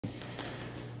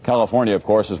California, of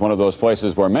course, is one of those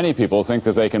places where many people think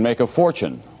that they can make a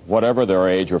fortune, whatever their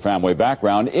age or family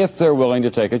background, if they're willing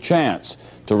to take a chance,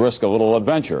 to risk a little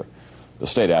adventure. The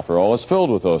state, after all, is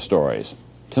filled with those stories.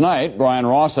 Tonight, Brian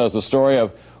Ross has the story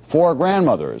of 4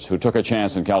 grandmothers who took a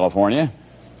chance in California,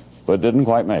 but didn't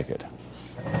quite make it.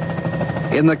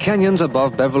 In the canyons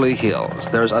above Beverly Hills,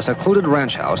 there's a secluded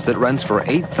ranch house that rents for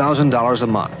 $8,000 a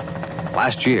month.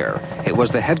 Last year, it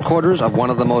was the headquarters of one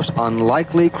of the most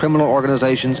unlikely criminal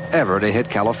organizations ever to hit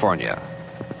California.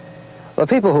 The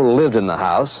people who lived in the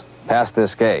house, past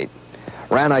this gate,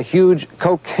 ran a huge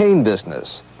cocaine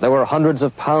business. There were hundreds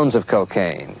of pounds of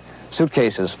cocaine,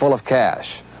 suitcases full of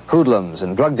cash, hoodlums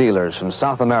and drug dealers from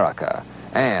South America,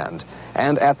 and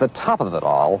at the top of it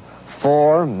all,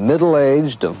 4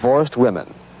 middle-aged divorced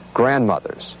women,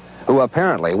 grandmothers, who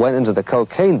apparently went into the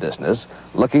cocaine business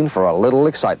looking for a little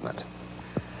excitement.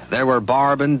 There were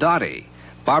Barb and Dottie,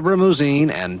 Barbara Muzine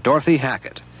and Dorothy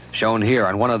Hackett, shown here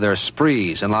on one of their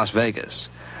sprees in Las Vegas.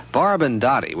 Barb and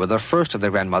Dottie were the first of the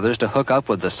grandmothers to hook up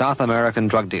with the South American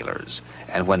drug dealers.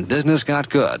 And when business got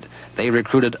good, they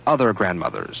recruited other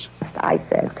grandmothers. I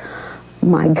said,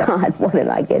 my God, what did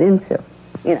I get into?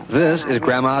 You know. This is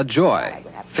Grandma Joy,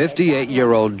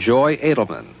 58-year-old Joy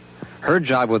Edelman. Her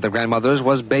job with the grandmothers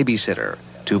was babysitter,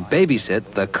 to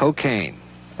babysit the cocaine.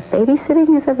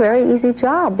 Babysitting is a very easy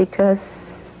job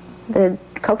because the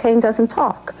cocaine doesn't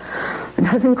talk. It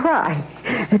doesn't cry.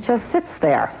 It just sits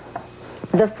there.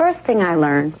 The first thing I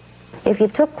learned, if you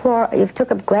took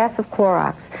a glass of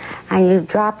Clorox and you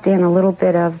dropped in a little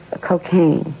bit of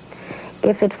cocaine,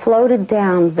 if it floated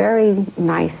down very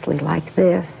nicely like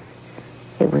this,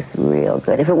 it was real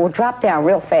good. If it would drop down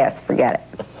real fast, forget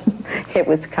it. It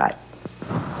was cut.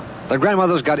 The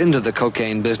grandmothers got into the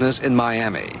cocaine business in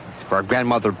Miami, where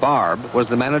grandmother Barb was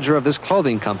the manager of this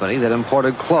clothing company that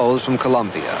imported clothes from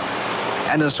Colombia.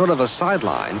 And as sort of a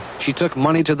sideline, she took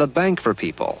money to the bank for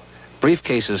people,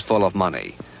 briefcases full of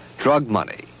money, drug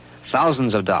money,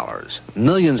 thousands of dollars,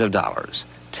 millions of dollars,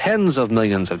 tens of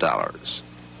millions of dollars.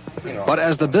 But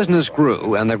as the business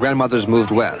grew and the grandmothers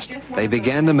moved west, they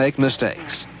began to make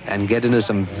mistakes and get into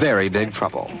some very big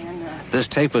trouble. This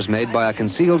tape was made by a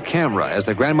concealed camera as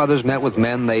the grandmothers met with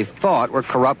men they thought were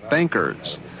corrupt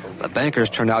bankers. The bankers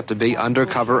turned out to be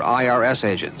undercover IRS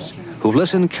agents who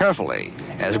listened carefully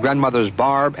as grandmothers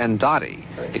Barb and Dottie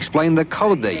explained the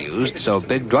code they used so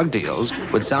big drug deals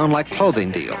would sound like clothing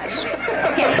deals.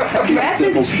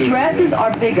 Dresses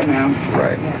are big amounts,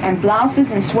 right, and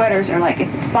blouses and sweaters are like,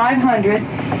 if it's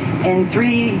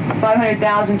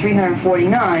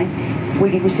 500,349,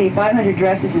 we can receive 500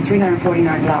 dresses and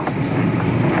 349 blouses.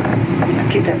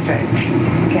 Keep that straight.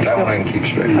 Okay, that one I can keep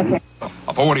straight. Okay.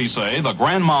 For what he say, the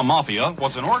Grandma Mafia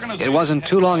was an organization... It wasn't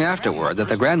too long afterward that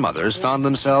the grandmothers found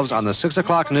themselves on the 6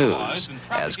 o'clock news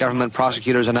as government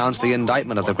prosecutors announced the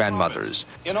indictment of the grandmothers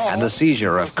and the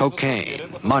seizure of cocaine,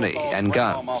 money, and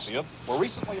guns.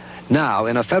 Now,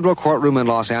 in a federal courtroom in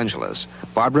Los Angeles,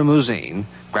 Barbara Muzine,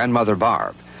 grandmother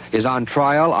Barb, is on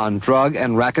trial on drug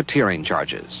and racketeering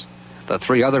charges. The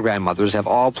 3 other grandmothers have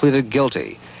all pleaded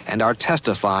guilty and are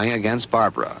testifying against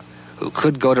Barbara, who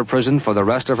could go to prison for the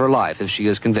rest of her life if she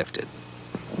is convicted.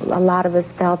 A lot of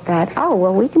us felt that, oh,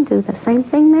 well, we can do the same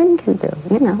thing men can do.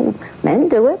 You know, men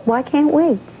do it. Why can't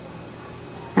we?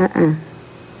 It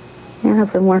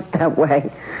doesn't work that way.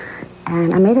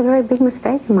 And I made a very big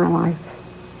mistake in my life.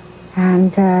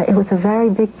 And it was a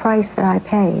very big price that I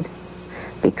paid,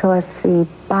 because the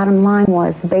bottom line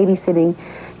was the babysitting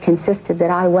consisted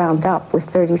that I wound up with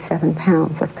 37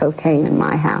 pounds of cocaine in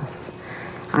my house.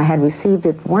 I had received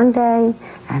it one day,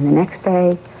 and the next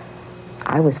day,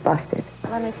 I was busted.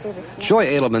 Let me see this. Joy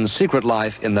Edelman's secret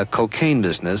life in the cocaine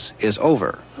business is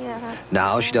over.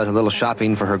 Now she does a little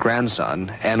shopping for her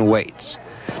grandson and waits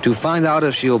to find out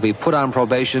if she will be put on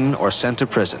probation or sent to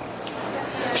prison.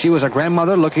 She was a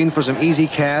grandmother looking for some easy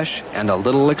cash and a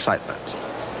little excitement.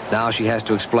 Now she has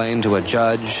to explain to a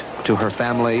judge, to her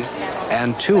family,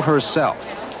 and to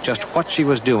herself just what she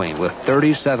was doing with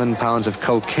 37 pounds of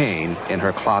cocaine in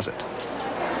her closet.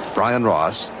 Brian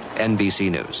Ross,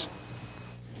 NBC News.